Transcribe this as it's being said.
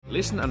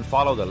Listen and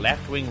follow the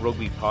Left Wing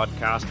Rugby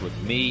podcast with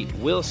me,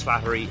 Will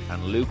Slattery,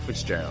 and Luke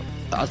Fitzgerald.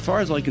 As far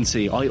as I can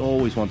see, I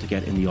always want to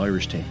get in the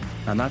Irish team,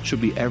 and that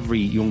should be every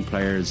young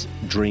player's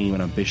dream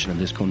and ambition in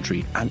this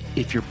country. And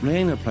if you're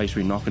playing in a place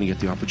where you're not going to get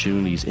the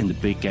opportunities in the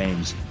big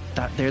games,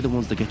 that they're the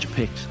ones that get you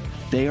picked.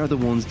 They are the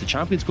ones, the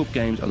Champions Cup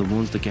games are the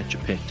ones that get you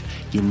picked.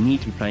 You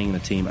need to be playing in a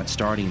team and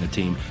starting in a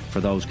team for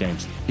those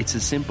games. It's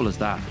as simple as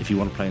that if you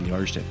want to play in the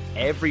Irish team.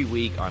 Every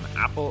week on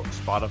Apple,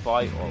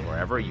 Spotify, or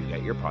wherever you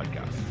get your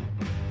podcasts.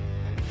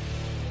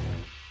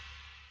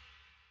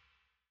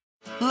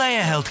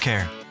 Leia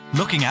Healthcare,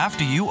 looking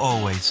after you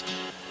always.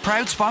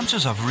 Proud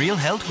sponsors of Real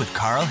Health with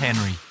Carl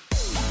Henry.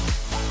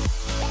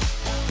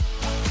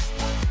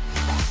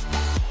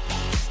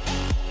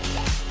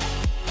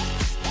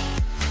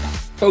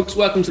 Folks,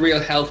 welcome to Real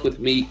Health with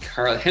me,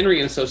 Carl Henry,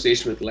 in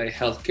association with Leia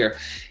Healthcare.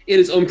 It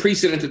is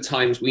unprecedented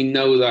times. We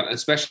know that,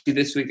 especially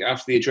this week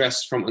after the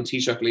address from An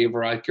Taoiseach Leo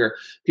Varadkar.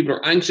 People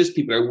are anxious,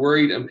 people are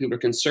worried, and people are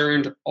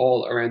concerned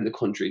all around the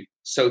country.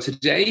 So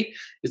today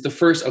is the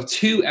first of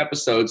two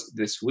episodes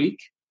this week.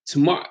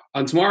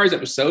 On tomorrow's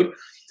episode,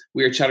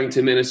 we are chatting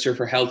to Minister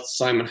for Health,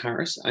 Simon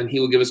Harris, and he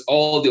will give us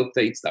all the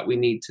updates that we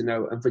need to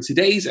know. And for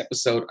today's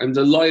episode, I'm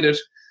delighted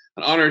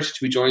and honoured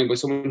to be joined by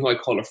someone who I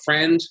call a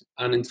friend.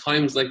 And in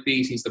times like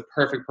these, he's the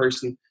perfect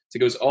person to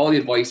give us all the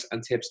advice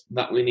and tips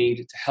that we need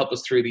to help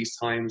us through these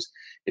times.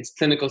 It's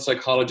clinical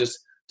psychologist,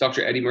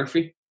 Dr. Eddie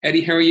Murphy.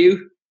 Eddie, how are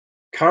you?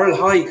 Carl,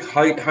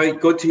 hi.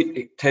 Good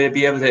to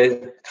be able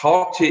to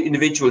talk to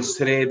individuals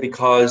today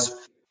because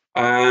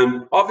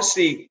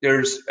obviously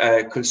there's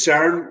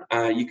concern.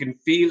 You can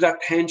feel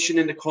that tension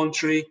in the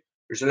country.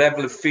 There's a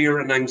level of fear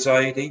and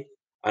anxiety.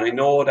 And I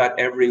know that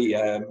every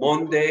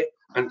Monday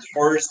and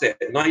Thursday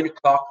at 9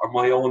 o'clock on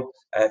my own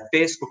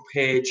Facebook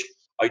page,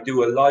 I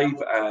do a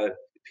live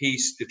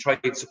piece to try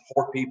and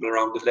support people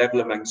around the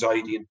level of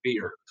anxiety and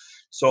fear.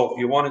 So if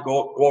you want to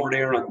go over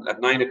there at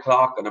 9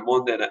 o'clock on a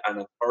Monday and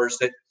a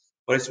Thursday.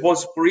 But I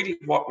suppose really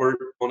what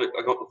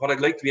I'd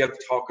like to be able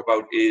to talk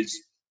about is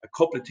a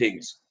couple of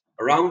things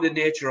around the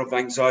nature of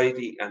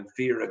anxiety and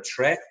fear and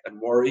threat and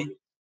worry.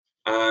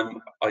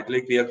 I'd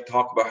like to be able to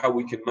talk about how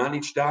we can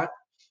manage that,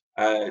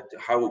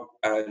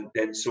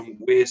 then some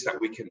ways that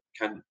we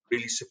can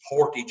really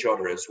support each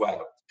other as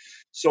well.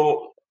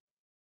 So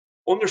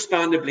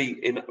understandably,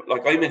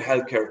 I'm in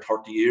healthcare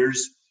 30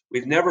 years,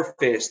 we've never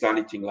faced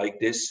anything like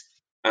this.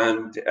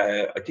 And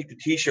I think the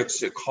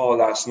Taoiseach's call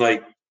last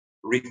night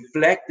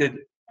reflected,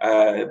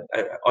 I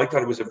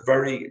thought it was a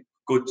very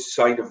good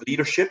sign of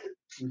leadership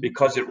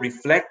because it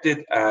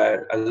reflected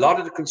a lot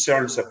of the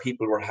concerns that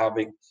people were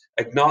having,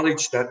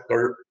 acknowledged that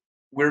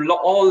we're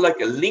all like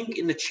a link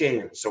in the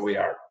chain, so we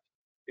are.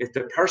 If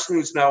the person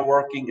who's now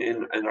working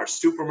in our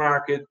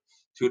supermarket,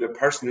 to the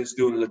person who's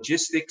doing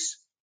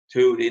logistics,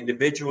 to the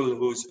individual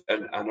who's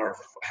and our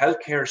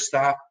healthcare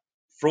staff,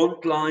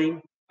 frontline,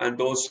 and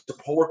those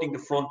supporting the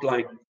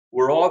frontline,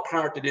 we're all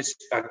part of this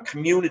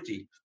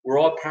community. We're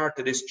all part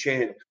of this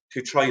chain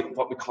to try and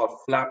what we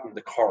call flatten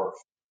the curve.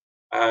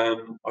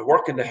 I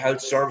work in the health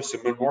service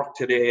and work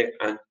today,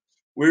 and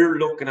we're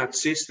looking at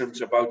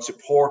systems about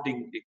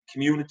supporting the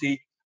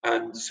community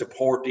and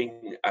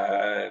supporting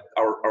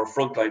our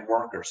frontline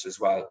workers as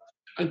well.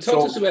 And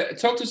talk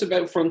to us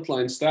about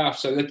frontline staff.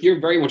 So,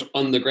 you're very much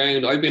on the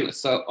ground. I've been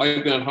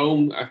at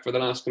home for the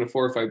last kind of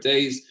 4 or 5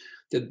 days.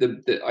 I've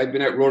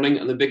been out running,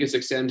 and the biggest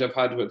extent I've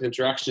had with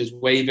interaction is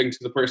waving to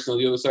the person on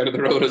the other side of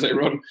the road as I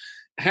run.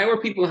 How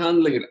are people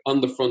handling it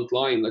on the front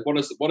line? What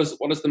is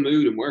the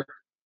mood and work?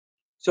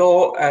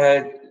 So,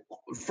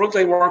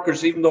 frontline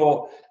workers, even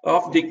though I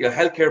often think the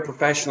healthcare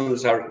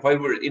professionals while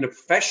we're in a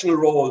professional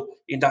role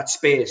in that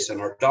space,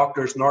 and our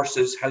doctors,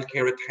 nurses,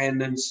 healthcare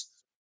attendants,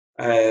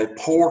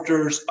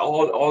 porters,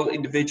 all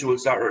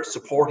individuals that are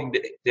supporting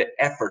the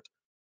effort,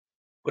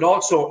 but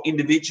also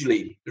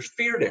individually, there's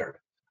fear there.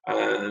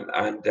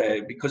 And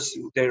because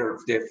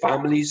they're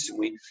families,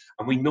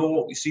 and we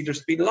know, you see,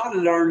 there's been a lot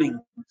of learning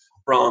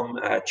from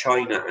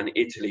China and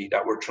Italy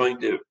that we're trying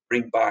to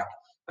bring back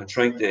and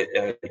trying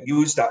to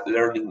use that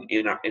learning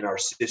in our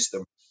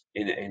system.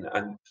 And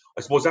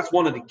I suppose that's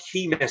one of the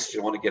key messages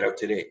I want to get out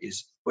today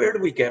is, where do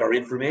we get our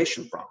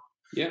information from?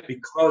 Yeah,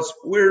 because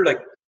we're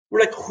like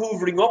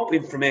hoovering up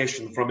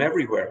information from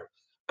everywhere,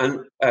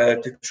 and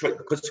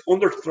because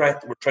under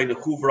threat, we're trying to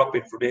hoover up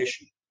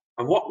information.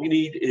 And what we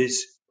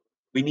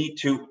need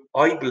to,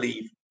 I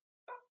believe,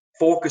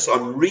 focus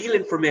on real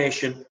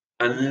information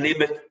and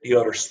limit the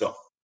other stuff.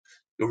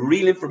 The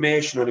real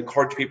information, I'd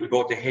encourage people to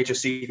go to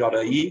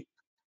hse.ie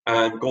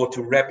and go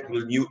to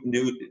reputable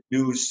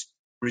news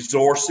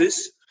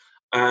resources,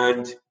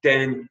 and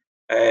then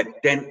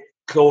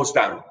close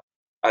down,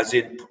 as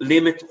in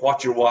limit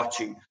what you're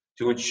watching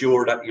to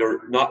ensure that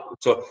you're not.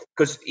 So,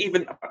 because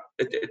even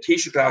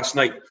Taoiseach last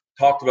night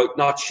talked about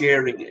not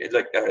sharing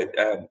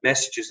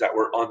messages that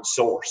were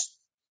unsourced.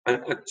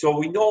 And so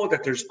we know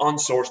that there's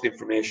unsourced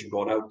information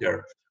going out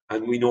there,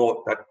 and we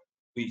know that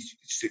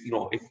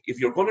if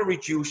you're going to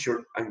reduce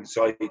your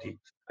anxiety,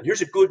 and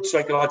here's a good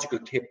psychological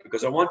tip,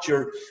 because I want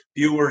your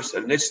viewers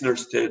and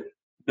listeners to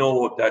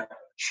know that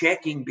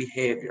checking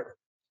behavior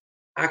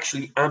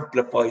actually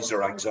amplifies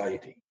our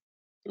anxiety.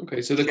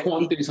 Okay, so the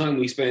quantity of time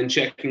we spend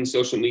checking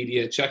social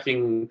media,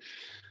 checking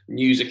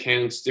news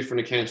accounts,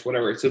 different accounts,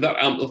 whatever, so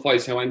that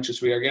amplifies how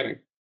anxious we are getting.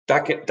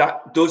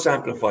 That does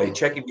amplify.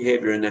 Checking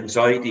behavior and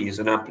anxiety is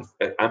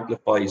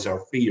amplifies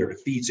our fear. It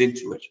feeds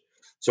into it.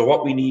 So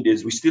what we need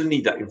is, we still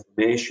need that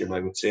information,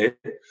 I would say.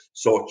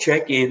 So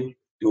check in,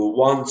 do a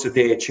once a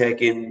day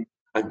check in,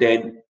 and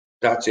then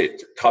that's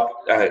it.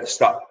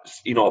 Stop.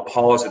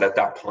 Pause it at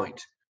that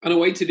point. And a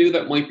way to do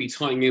that might be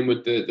tying in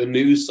with the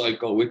news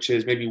cycle, which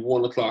is maybe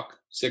 1 o'clock,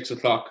 6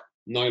 o'clock,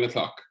 9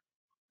 o'clock.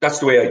 That's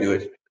the way I do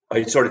it.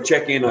 I sort of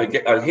check in.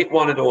 I'll hit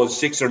one of those,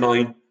 6 or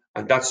 9.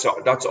 And that's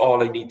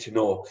all I need to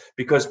know.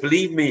 Because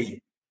believe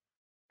me,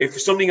 if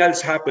something else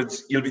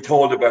happens, you'll be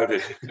told about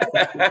it.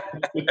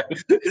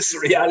 It's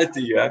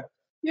reality, yeah.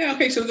 Yeah,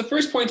 okay. So the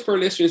first point for our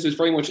listeners is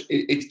very much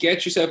it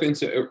gets yourself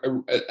into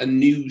a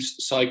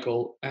news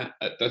cycle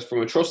that's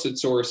from a trusted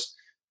source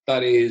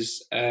that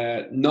is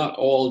not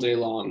all day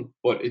long,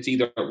 but it's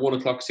either at 1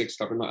 o'clock, 6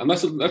 o'clock, or not. And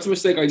that's a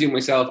mistake I do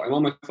myself. I'm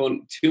on my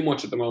phone too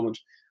much at the moment,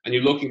 and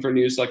you're looking for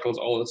news cycles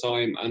all the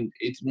time, and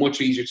it's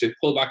much easier to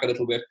pull back a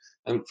little bit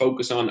and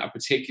focus on a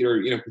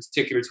particular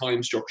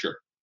time structure.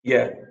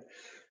 Yeah.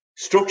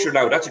 Structure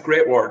now, that's a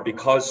great word,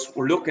 because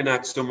we're looking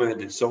at some of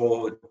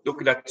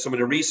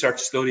the research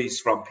studies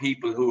from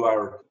people who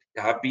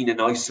have been in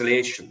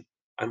isolation,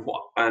 and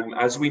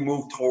as we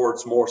move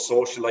towards more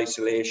social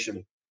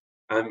isolation,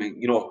 at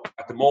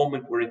the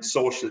moment we're in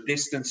social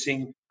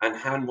distancing and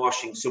hand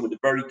washing, some of the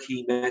very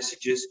key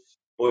messages,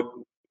 but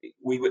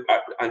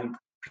and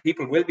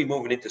people will be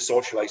moving into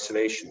social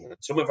isolation. And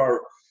some of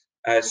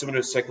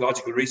the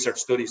psychological research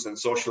studies on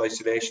social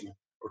isolation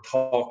are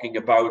talking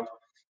about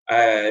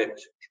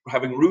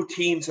having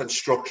routines and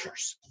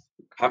structures.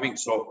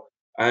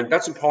 And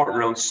that's important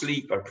around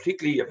sleep, and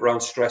particularly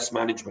around stress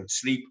management.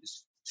 Sleep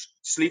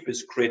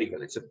is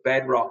critical. It's a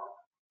bedrock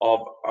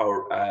of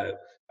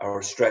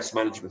our stress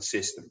management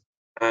system.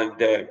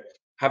 And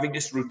having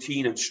this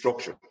routine and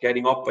structure,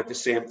 getting up at the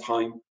same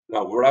time.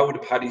 Now we're out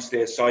of Paddy's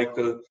Day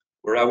cycle.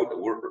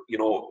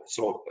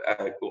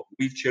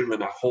 We've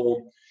children at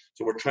home,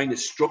 so we're trying to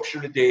structure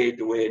the day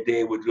the way a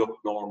day would look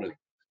normally,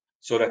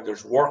 so that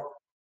there's work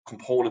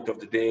component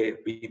of the day,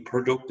 be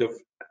productive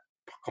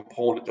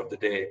component of the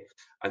day,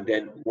 and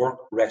then work,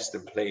 rest,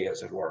 and play,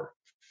 as it were.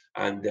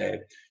 And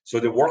so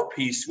the work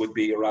piece would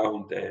be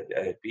around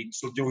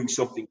doing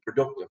something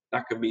productive.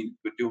 That can mean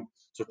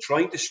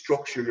trying to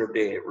structure your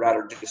day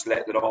rather than just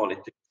letting it all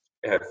into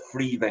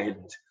free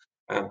bend.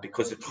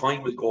 Because the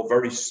time will go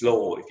very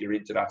slow if you're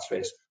into that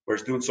space.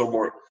 Whereas doing some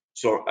more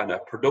and a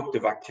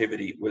productive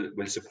activity will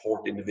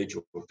support the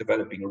individual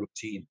developing a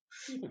routine.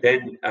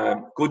 Then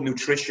good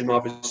nutrition,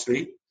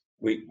 obviously.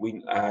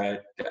 And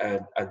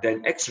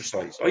then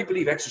exercise. I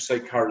believe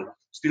exercise, Carol,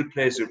 still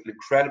plays an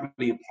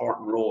incredibly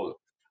important role.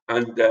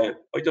 And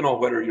I don't know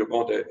whether you're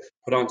going to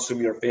put on some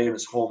of your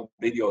famous home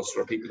videos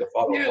for people to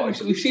follow. Yeah,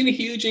 we've seen a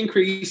huge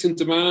increase in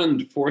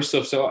demand for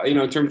stuff. So, in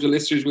terms of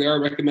listeners, we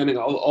are recommending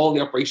all the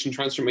Operation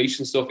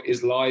Transformation stuff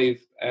is live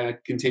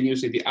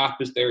continuously. The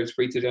app is there. It's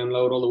free to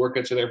download. All the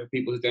workouts are there for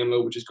people to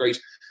download, which is great.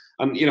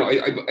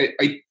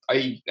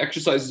 I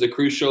exercise is a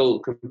crucial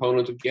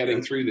component of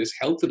getting through this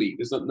healthily.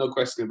 There's no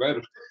question about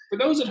it. For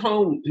those at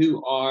home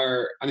who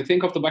are, and I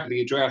think off the back of the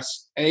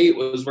address, it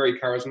was very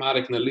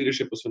charismatic and the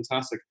leadership was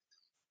fantastic.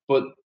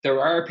 But there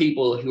are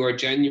people who are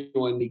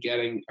genuinely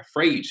getting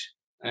afraid,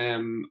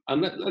 and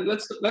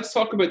let's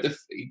talk about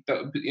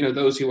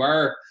those who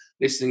are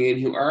listening in,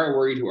 who are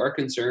worried, who are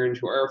concerned,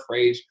 who are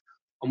afraid,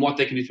 and what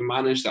they can do to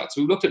manage that.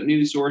 So we've looked at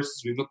news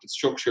sources, we've looked at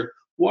structure.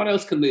 What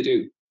else can they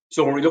do?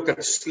 So when we look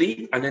at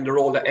sleep and then the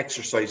role that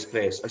exercise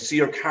plays, I see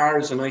your car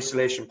as an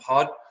isolation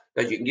pod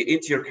that you can get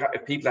into your car.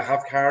 If people that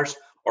have cars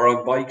or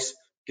on bikes,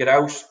 get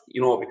out.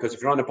 Because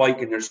if you're on a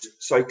bike and there's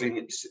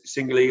cycling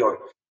singly, or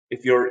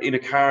if you're in a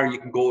car, you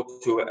can go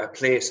to a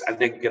place and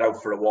then get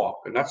out for a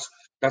walk. And that's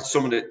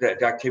some of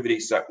the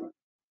activities that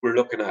we're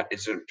looking at,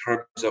 is in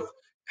terms of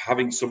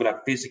having some of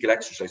that physical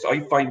exercise. I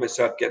find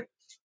myself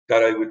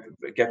that I would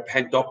get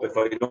pent up if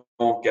I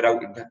don't get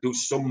out and do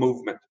some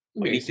movement.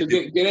 Okay, so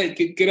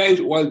get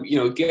out while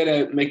get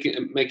out, make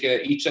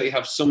each day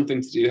have something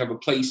to do, have a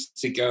place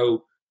to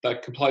go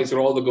that complies with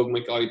all the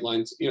government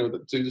guidelines.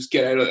 To just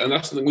get out, and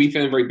that's something we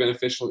found very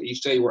beneficial.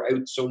 Each day we're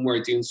out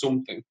somewhere doing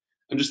something.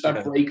 And just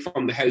that break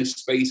from the house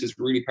space is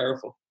really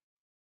powerful.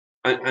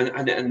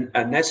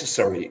 And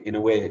necessary in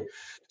a way.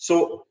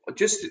 So I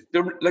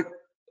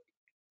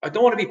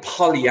don't want to be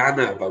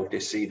Pollyanna about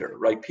this either,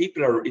 right?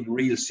 People are in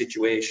real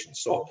situations.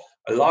 So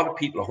a lot of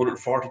people,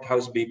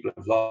 140,000 people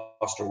have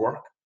lost their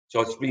work. So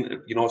it's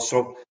been,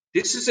 so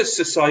this is a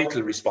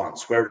societal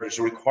response where there's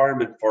a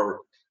requirement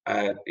for,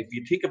 if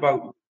you think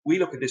about, we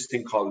look at this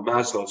thing called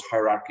Maslow's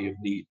hierarchy of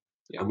need.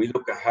 Yeah. And we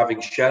look at having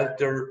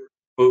shelter,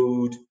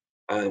 food,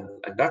 and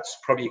that's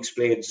probably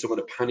explained some of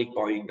the panic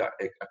buying that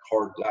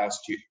occurred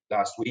last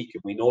week.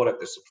 And we know that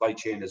the supply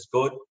chain is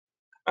good.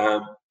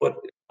 But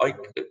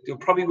there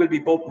probably will be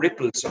both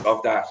ripples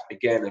of that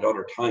again at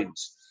other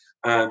times.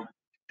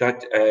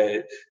 that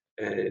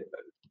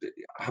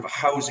have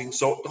housing.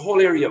 So the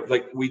whole area of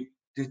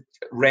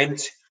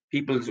rent,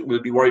 people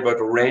will be worried about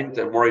the rent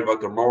and worried about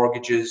their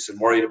mortgages and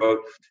worried about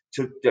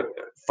the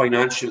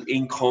financial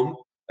income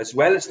as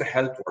well as the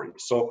health worry.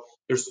 So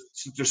there's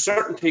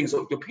certain things.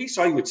 The piece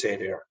I would say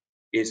there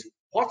is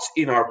what's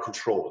in our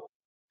control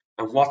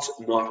and what's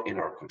not in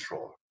our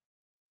control.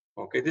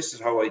 Okay, this is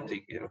how I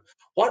think,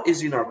 what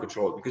is in our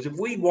control? Because if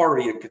we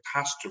worry and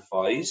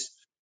catastrophize,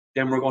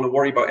 then we're going to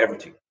worry about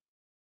everything.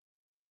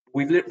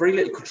 We've very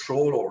little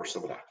control over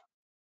some of that.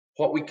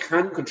 What we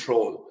can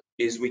control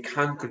is we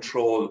can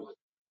control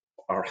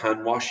our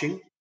hand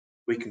washing.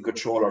 We can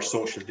control our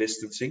social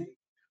distancing.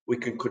 We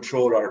can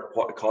control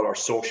what we call our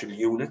social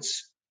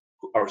units.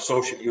 Our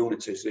social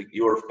units is like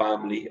your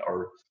family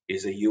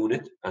is a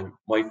unit, and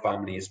my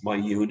family is my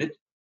unit,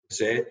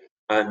 say,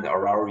 and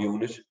our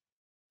unit.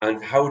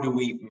 And how do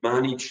we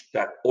manage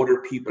that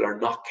other people are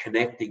not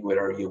connecting with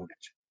our unit?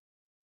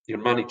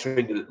 Trying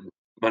to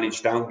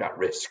manage down that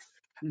risk.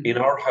 Mm-hmm. In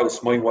our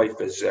house, my wife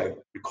has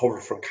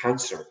recovered from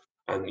cancer,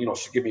 and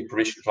she gave me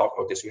permission to talk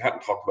about this. We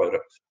hadn't talked about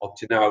it up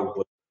to now,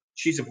 but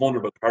she's a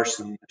vulnerable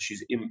person.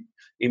 She's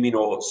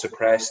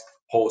immunosuppressed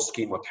post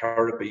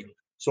chemotherapy,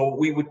 so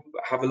we would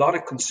have a lot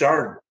of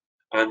concern,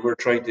 and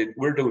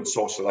we're doing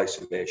social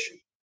isolation.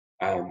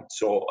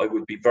 So I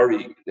would be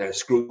very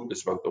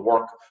scrupulous about the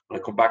work. When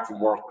I come back from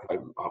work,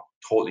 I'm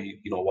totally,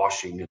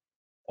 washing and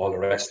all the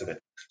rest of it.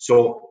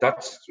 So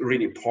that's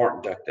really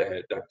important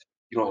that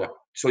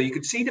so you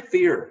can see the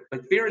fear.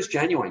 Like, fear is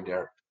genuine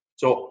there.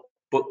 So,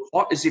 but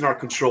what is in our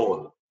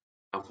control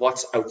and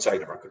what's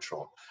outside of our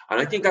control? And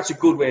I think that's a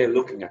good way of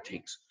looking at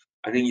things.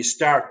 And then you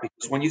start,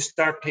 because when you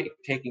start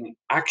taking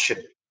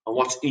action on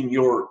what's in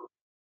your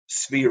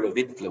sphere of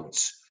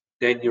influence,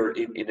 then you're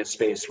in a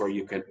space where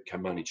you can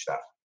manage that.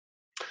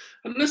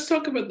 And let's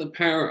talk about the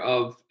power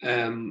of, I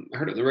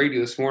heard it on the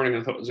radio this morning,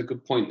 I thought it was a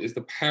good point, is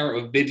the power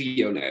of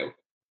video now.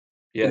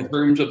 Yeah. In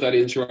terms of that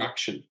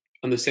interaction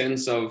and the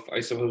sense of, I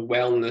suppose,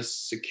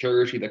 wellness,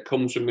 security that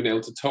comes from being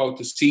able to talk,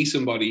 to see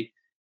somebody,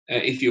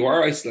 if you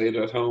are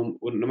isolated at home,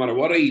 no matter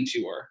what age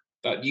you are,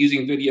 that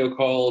using video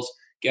calls,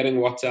 getting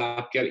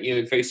WhatsApp,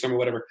 getting FaceTime or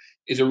whatever,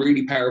 is a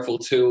really powerful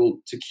tool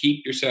to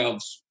keep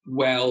yourselves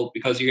well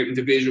because you're able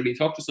to visually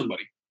talk to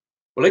somebody.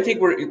 Well, I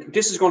think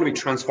this is going to be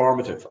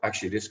transformative,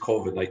 actually, this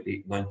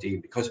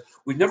COVID-19, because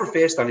we've never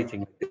faced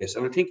anything like this.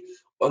 And I think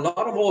a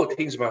lot of all the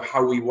things about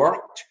how we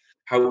worked,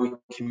 how we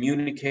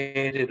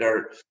communicated,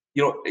 or,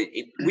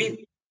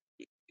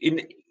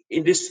 in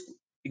this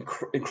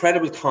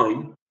incredible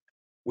time,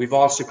 we've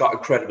also got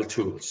incredible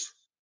tools.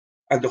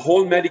 And the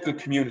whole medical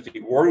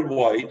community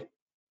worldwide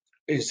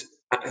and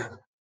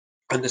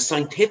the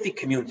scientific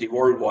community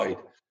worldwide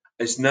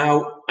is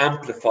now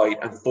amplified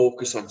and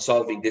focused on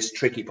solving this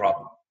tricky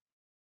problem.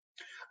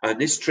 And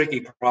this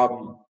tricky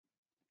problem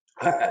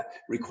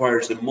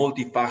requires a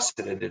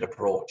multifaceted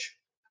approach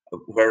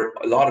where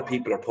a lot of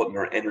people are putting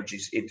their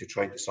energies into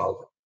trying to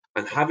solve it.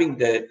 And having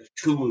the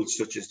tools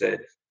such as the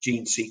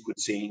gene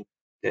sequencing,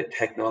 the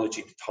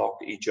technology to talk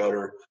to each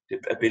other, the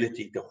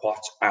ability to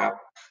WhatsApp,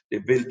 the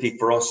ability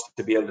for us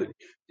to be able to,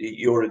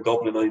 you're in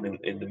Dublin, I'm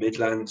in the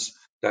Midlands,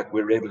 that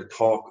we're able to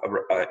talk,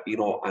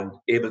 and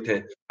able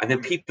to, and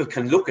then people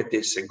can look at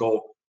this and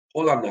go,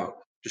 hold on now,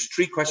 there's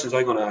 3 questions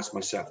I'm going to ask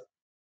myself.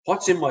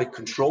 What's in my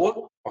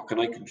control? What can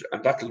I control?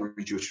 And that will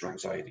reduce your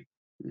anxiety.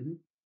 Mm-hmm.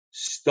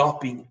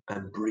 Stopping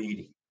and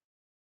breathing.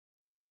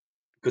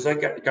 Because I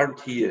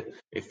guarantee you,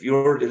 if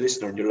you're the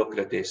listener and you're looking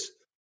at this,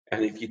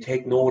 and if you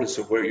take notice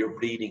of where your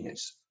breathing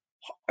is,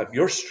 if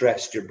you're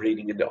stressed, you're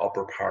breathing in the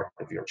upper part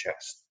of your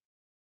chest.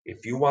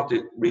 If you want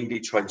to really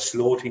try and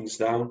slow things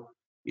down,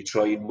 you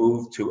try and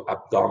move to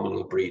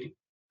abdominal breathing.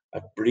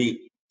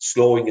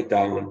 Slowing it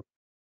down,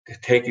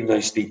 taking a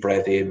nice deep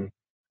breath in,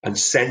 and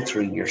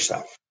centering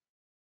yourself.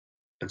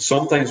 And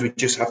sometimes we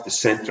just have to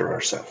center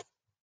ourselves.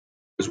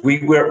 Because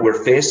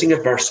we're facing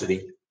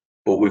adversity,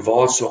 but we've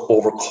also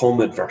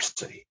overcome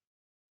adversity.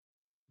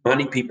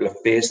 Many people have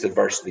faced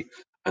adversity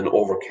and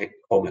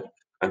overcome it.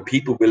 And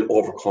people will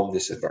overcome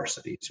this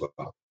adversity as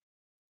well.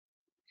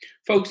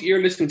 Folks,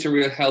 you're listening to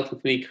Real Health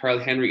with me, Carl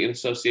Henry, in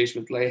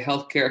association with Laya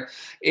Healthcare.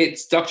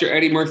 It's Dr.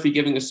 Eddie Murphy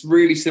giving us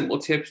really simple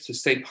tips to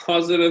stay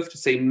positive, to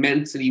stay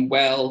mentally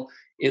well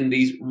in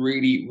these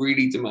really,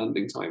 really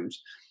demanding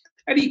times.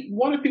 Eddie,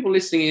 what if people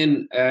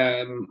listening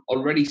in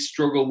already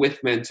struggle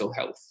with mental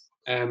health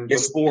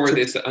before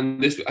this,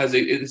 and this as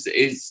it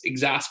is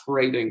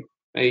exasperating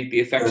the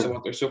effects of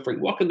what they're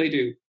suffering? What can they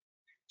do?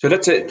 So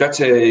that's a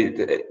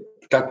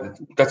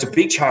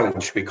big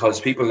challenge, because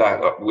people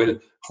that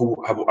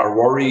are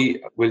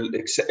worried will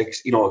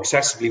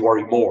excessively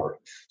worry more.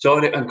 So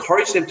I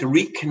encourage them to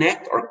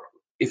reconnect, or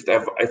if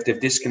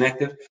they've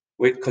disconnected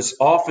with, because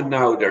often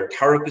now their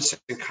therapists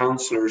and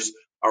counsellors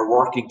are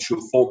working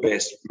through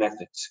phone-based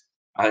methods.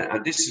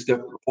 And this is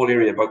the whole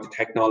area about the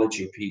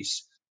technology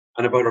piece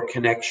and about our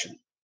connection.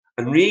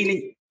 And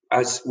really,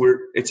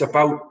 it's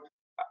about,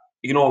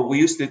 a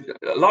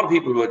lot of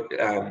people would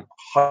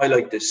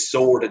highlight this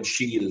sword and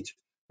shield,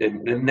 the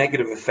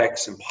negative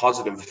effects and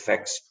positive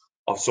effects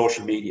of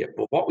social media.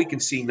 But what we can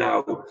see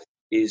now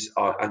is,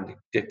 and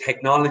the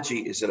technology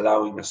is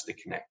allowing us to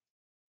connect.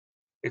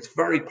 It's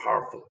very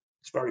powerful.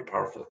 It's very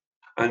powerful.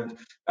 And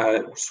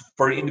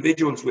for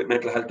individuals with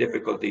mental health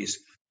difficulties,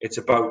 it's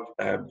about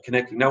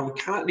connecting. Now, we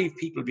can't leave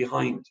people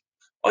behind.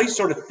 I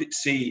sort of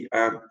see,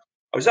 I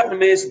was at an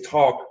amazing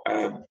talk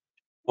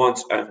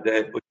once, and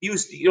but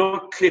used,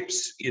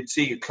 clips, you'd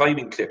see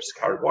climbing clips,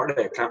 Carol. What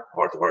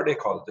are they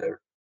called there?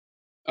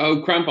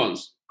 Oh,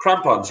 crampons.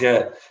 Crampons,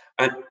 yeah.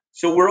 And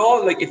so we're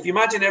all like, if you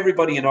imagine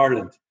everybody in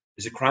Ireland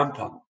is a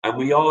crampon and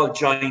we all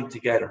join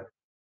together,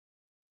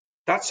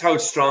 that's how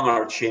strong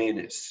our chain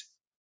is.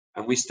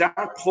 And we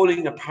start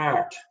pulling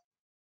apart,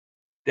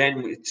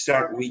 then it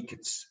start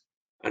weakens.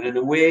 And in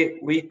a way,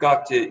 we've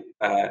got to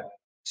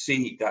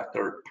see that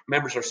there are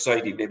members of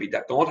society maybe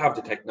that don't have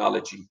the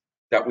technology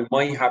that we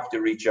might have to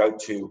reach out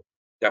to,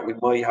 that we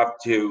might have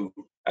to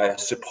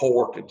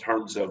support in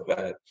terms of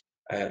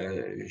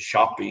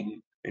shopping,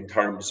 in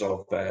terms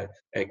of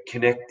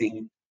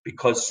connecting,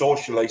 because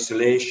social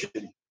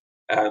isolation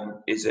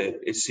is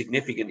a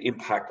significant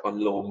impact on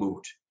low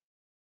mood.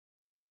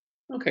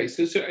 Okay,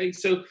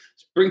 so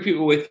bring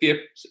people with you,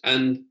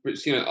 and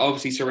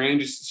obviously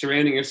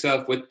surrounding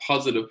yourself with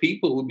positive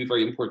people would be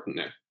very important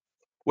now.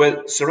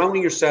 Well,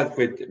 surrounding yourself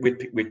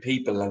with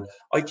people, and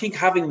I think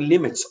having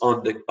limits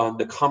on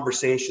the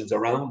conversations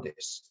around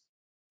this,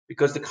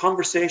 because the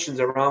conversations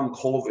around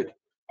COVID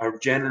are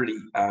generally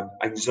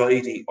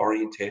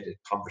anxiety-orientated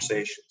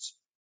conversations,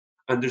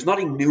 and there's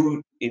nothing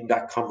new in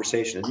that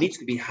conversation. It needs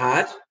to be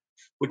had.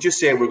 We'll just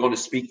say we're going to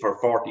speak for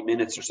 40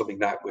 minutes or something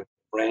like that with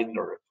a friend,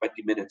 or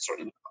 20 minutes or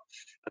in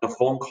a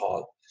phone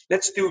call.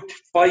 Let's do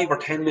 5 or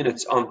 10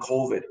 minutes on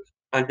COVID,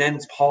 and then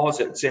pause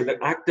it and say,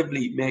 let's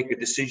actively make a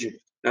decision.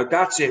 Now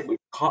that's it. We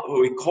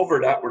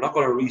covered that. We're not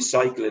going to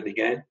recycle it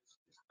again,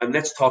 and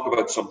let's talk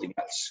about something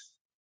else.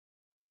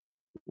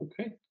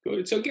 Okay,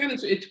 good. So again,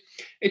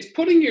 it's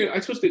putting your, I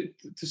suppose,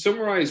 to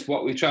summarize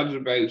what we've chatted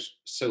about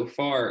so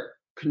far,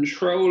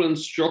 control and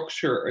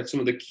structure are some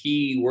of the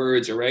key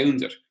words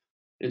around it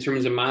in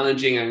terms of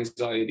managing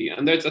anxiety.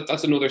 And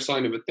that's another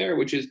sign of it there,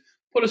 which is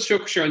put a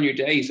structure on your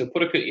day. So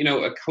put a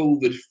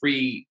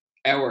COVID-free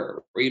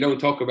hour where you don't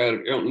talk about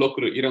it, you don't look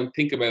at it, you don't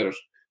think about it,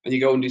 and you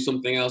go and do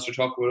something else or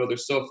talk about other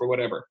stuff or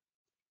whatever.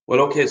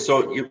 Well, okay,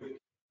 so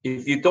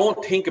if you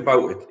don't think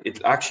about it,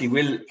 it actually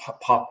will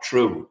pop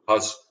through,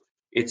 because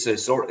it's a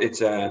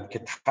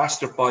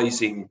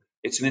catastrophizing,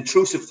 it's an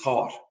intrusive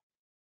thought.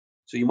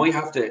 So you might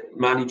have to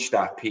manage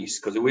that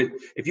piece, because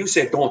if you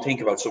say don't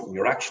think about something,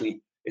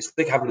 it's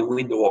like having a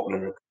window open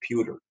on a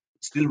computer.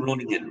 It's still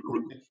running in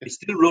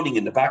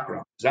the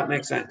background. Does that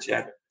make sense?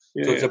 Yeah.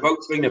 So it's about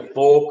trying to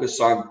focus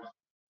on,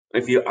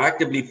 if you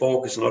actively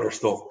focus on other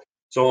stuff.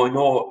 So I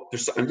know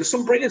there's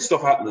some brilliant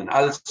stuff happening.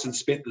 Alison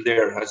Spittle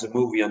there has a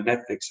movie on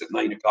Netflix at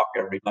 9 o'clock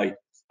every night,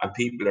 and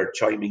people are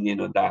chiming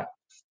in on that.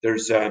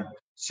 There's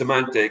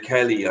Samantha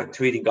Kelly, a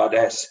tweeting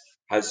goddess,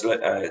 has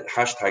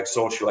hashtag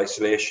social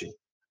isolation,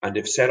 and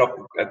they've set up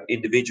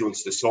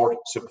individuals to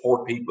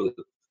support people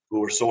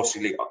who are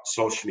socially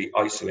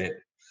isolated.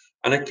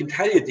 And I can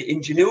tell you, the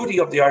ingenuity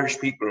of the Irish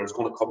people is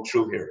going to come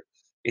through here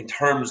in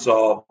terms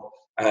of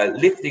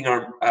lifting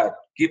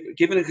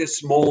giving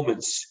us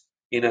moments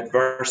in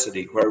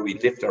adversity where we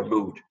lift our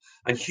mood.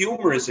 And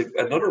humour is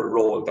another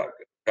role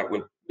that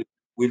we'll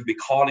be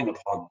calling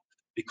upon,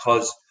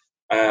 because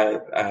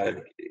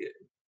and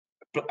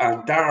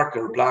dark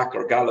or black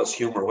or gallows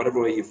humour,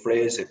 whatever way you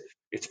phrase it,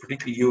 it's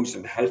particularly used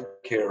in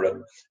healthcare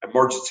and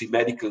emergency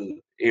medical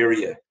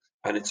area,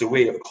 and it's a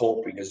way of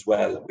coping as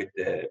well with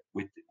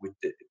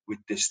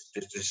this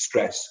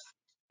distress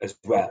as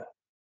well.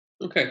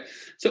 Okay,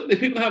 so if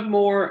people have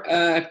more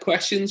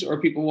questions, or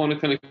people want to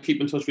kind of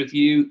keep in touch with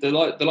you, the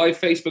live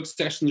Facebook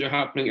sessions are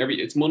happening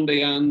it's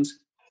Monday and...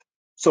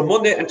 So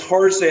Monday and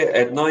Thursday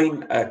at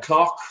 9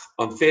 o'clock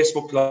on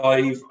Facebook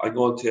Live. I'm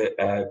going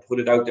to put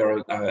it out there.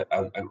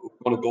 I'm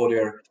going to go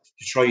there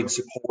to try and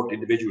support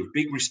individuals.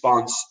 Big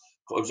response.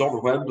 I was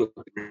overwhelmed with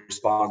the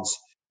response.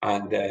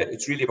 And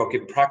it's really about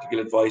giving practical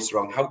advice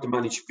around how to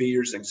manage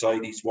fears,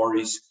 anxieties,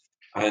 worries.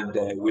 And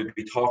we'll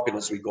be talking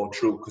as we go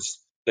through,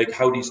 because like,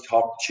 how do you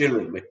talk to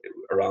children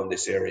around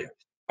this area?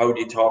 How do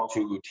you talk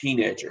to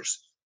teenagers?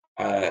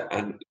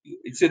 And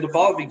it's an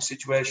evolving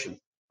situation.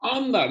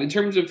 On that, in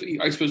terms of,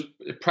 I suppose,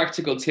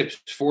 practical tips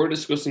for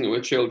discussing it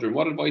with children,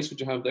 what advice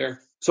would you have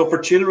there? So for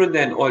children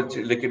then,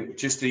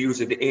 just to use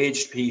the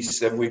aged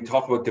piece, and we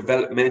talk about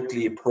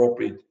developmentally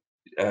appropriate.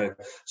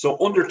 So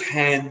under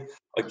 10,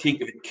 I think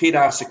if a kid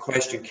asks a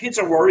question, kids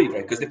are worried,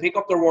 right? Because they pick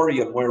up their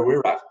worry on where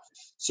we're at.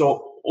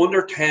 So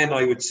under 10,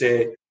 I would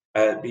say,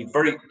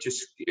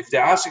 if they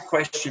ask a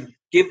question,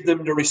 give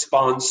them the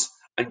response,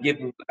 and give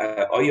them,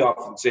 I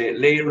often say,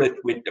 layer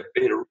it with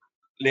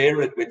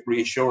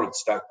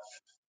reassurance that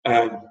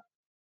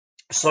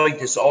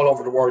scientists all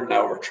over the world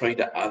now are trying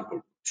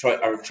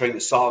to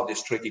solve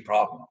this tricky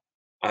problem,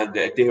 and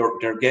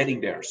they're getting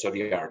there. So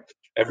they are.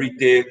 Every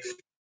day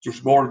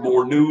there's more and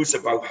more news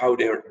about how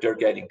they're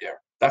getting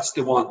there. That's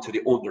the one to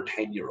the under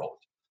 10-year-old.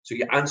 So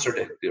you answer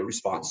the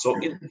response. So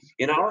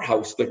in our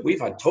house, like,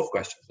 we've had tough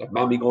questions, like,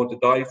 mommy going to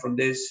die from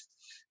this?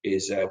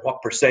 Is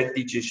what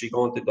percentage is she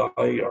going to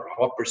die, or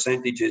what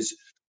percentage is,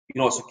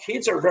 so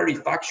kids are very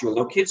factual.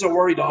 Now, kids are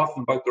worried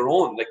often about their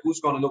own, like, who's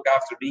going to look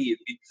after me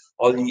if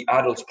all the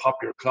adults pop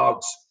your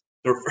clogs.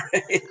 They're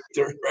very,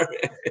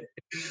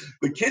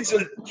 but kids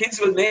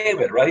will name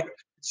it, right?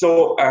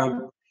 So,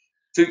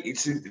 for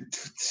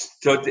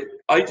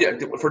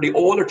the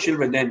older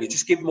children, then you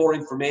just give more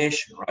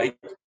information, right?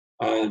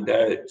 And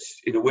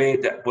in a way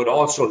that, but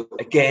also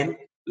again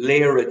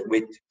layer it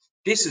with,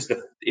 this is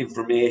the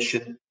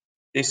information,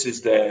 this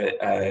is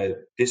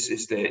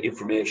the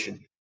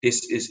information,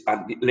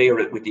 and layer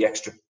it with the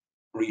extra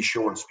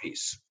reassurance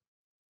piece.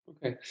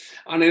 Okay.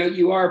 And I know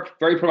you are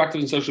very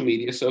proactive in social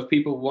media. So if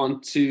people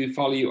want to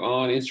follow you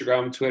on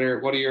Instagram, Twitter,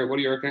 what are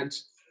your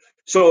accounts?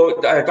 So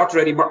Dr.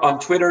 Eddie on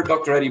Twitter,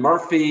 Dr. Eddie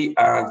Murphy,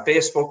 and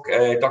Facebook,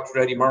 Dr.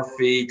 Eddie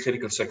Murphy,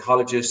 clinical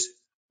psychologist,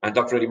 and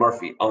Dr. Eddie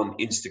Murphy on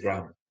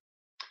Instagram.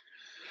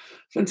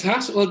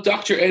 Fantastic. Well,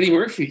 Dr. Eddie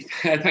Murphy,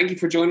 thank you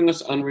for joining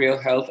us on Real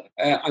Health.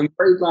 I'm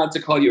very glad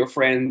to call you a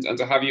friend and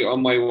to have you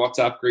on my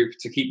WhatsApp group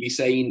to keep me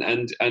sane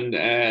and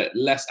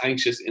less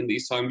anxious in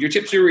these times. Your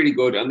tips are really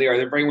good, and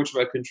they're very much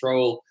about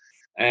control.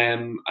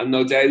 And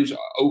no doubt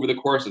over the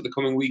course of the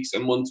coming weeks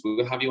and months, we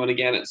will have you on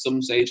again at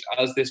some stage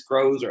as this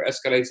grows or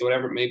escalates or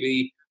whatever it may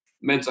be.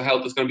 Mental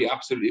health is going to be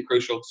absolutely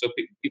crucial. So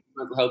people's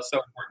mental health is so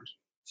important.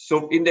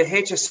 So in the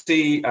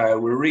HSC,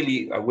 we're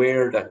really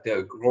aware that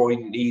the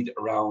growing need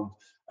around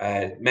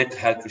mental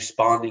health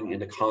responding in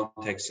the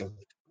context of,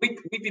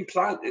 we've been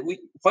planning,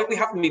 while we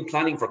haven't been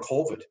planning for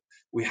COVID,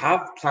 we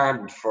have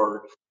planned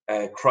for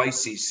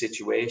crisis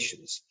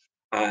situations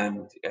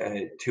and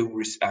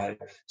to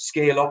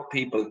scale up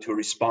people to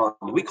respond.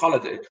 We call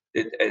it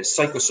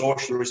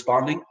psychosocial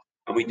responding,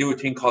 and we do a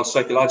thing called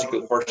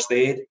psychological first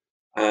aid.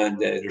 And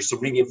there's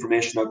some really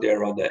information out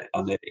there on the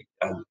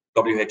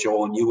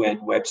WHO and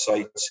UN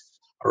websites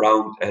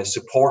around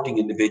supporting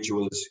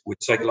individuals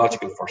with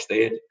psychological first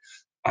aid.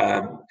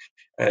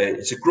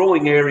 It's a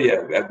growing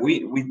area.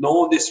 We've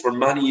known this for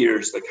many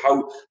years, like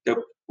how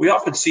we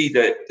often see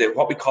the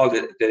what we call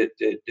the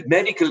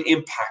medical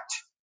impact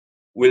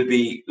will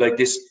be like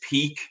this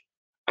peak,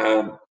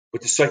 but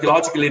the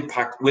psychological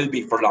impact will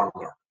be for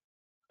longer.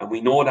 And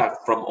we know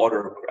that from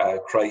other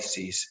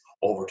crises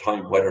over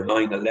time, whether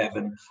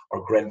 9/11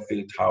 or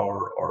Grenfell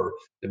Tower or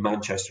the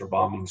Manchester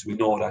bombings. We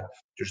know that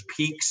there's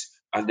peaks,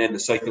 and then the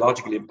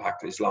psychological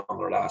impact is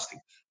longer lasting.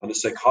 And the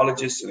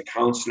psychologists and the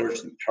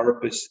counsellors and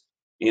therapists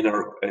in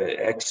our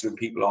excellent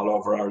people all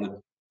over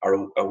Ireland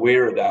are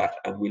aware of that,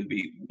 and we're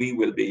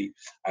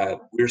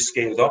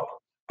scaled up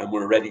and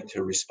we're ready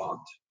to respond.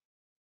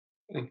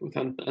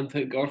 And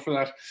thank God for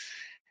that.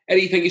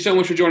 Eddie, thank you so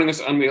much for joining us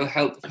on Real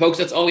Health. Folks,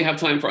 that's all we have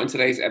time for on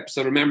today's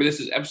episode. Remember, this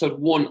is episode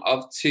 1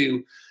 of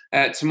 2.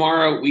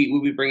 Tomorrow, we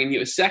will be bringing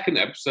you a second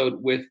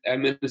episode with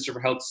Minister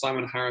for Health,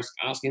 Simon Harris,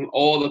 asking him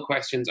all the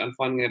questions and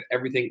finding out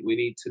everything we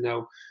need to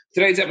know.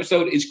 Today's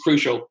episode is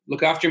crucial.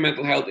 Look after your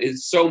mental health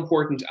is so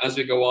important as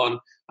we go on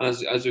and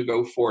as we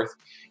go forth.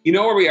 You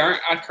know where we are,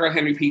 at Carl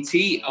Henry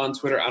PT on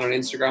Twitter and on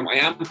Instagram. I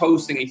am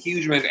posting a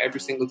huge amount every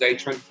single day,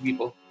 trying to keep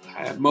people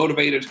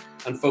motivated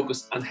and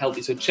focused and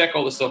healthy. So check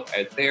all the stuff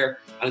out there,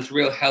 and it's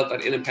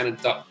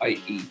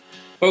realhealth@independent.ie.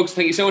 Folks,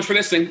 thank you so much for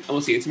listening, and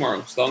we'll see you tomorrow.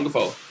 Slán go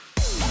fóill.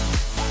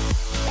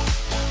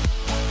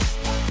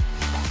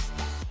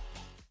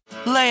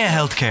 Leia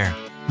Healthcare,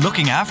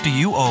 looking after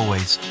you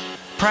always.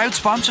 Proud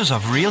sponsors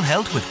of Real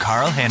Health with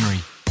Carl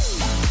Henry.